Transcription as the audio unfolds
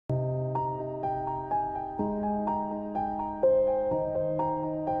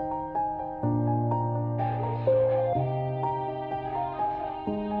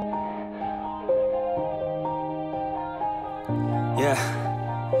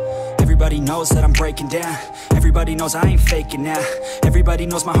Everybody knows that I'm breaking down. Everybody knows I ain't faking now. Everybody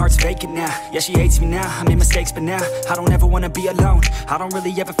knows my heart's vacant now. Yeah, she hates me now, I made mistakes, but now I don't ever wanna be alone. I don't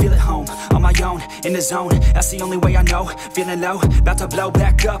really ever feel at home. On my own, in the zone, that's the only way I know. Feeling low, about to blow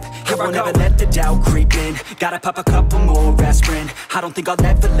back up. Here I won't ever let the doubt creep in. Gotta pop a couple more aspirin. I don't think I'll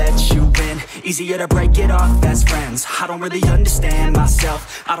ever let you in. Easier to break it off as friends. I don't really understand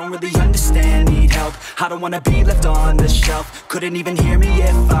myself. I don't really understand, need help. I don't wanna be left on the shelf. Couldn't even hear me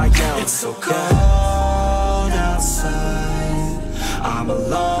if I yelled. It's so cold outside, I'm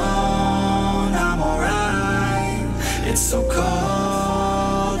alone, I'm alright. It's so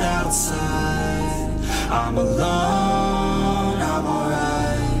cold outside, I'm alone, I'm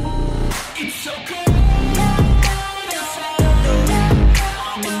alright. It's so cold.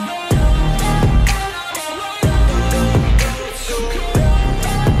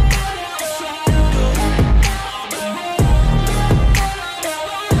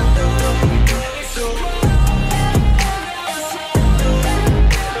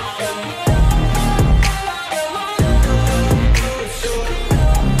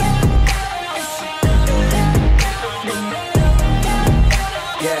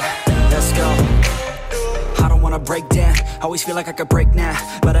 Break down, always feel like I could break now,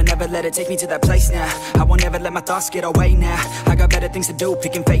 but I never let it take me to that place now. I won't ever let my thoughts get away now. I got better things to do,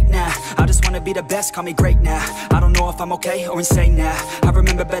 picking fate now. I just wanna be the best, call me great now. I don't know if I'm okay or insane now. I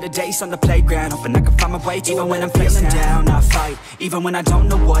remember better days on the playground, hoping I can find my way even when I'm feeling down. I fight, even when I don't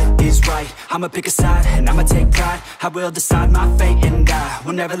know what is right. I'ma pick a side, and I'ma take pride. I will decide my fate, and I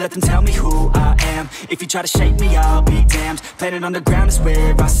will never let them tell me who I am. If you try to shake me, I'll be damned. Planet on the ground is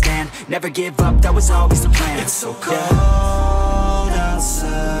where I stand. Never give up, that was always the plan. It's so cold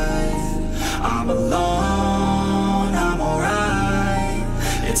outside, I'm alone, I'm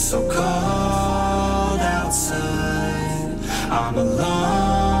alright. It's so cold outside, I'm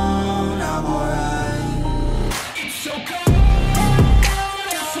alone, I'm alright. It's so cold.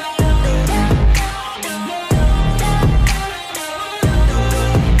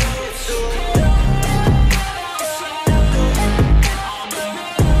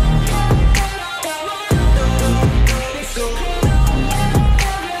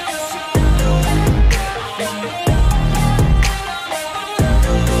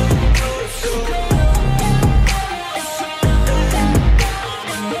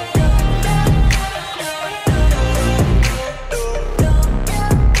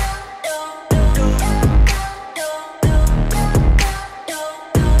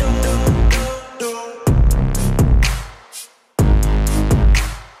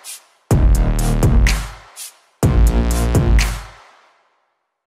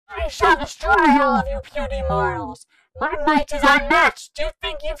 I shall destroy all of you puny mortals. My might is unmatched. Do you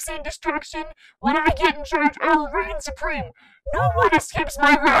think you've seen destruction? When I get in charge, I will reign supreme. No one escapes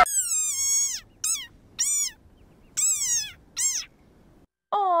my wrath.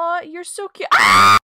 Aw, you're so cute. Ah!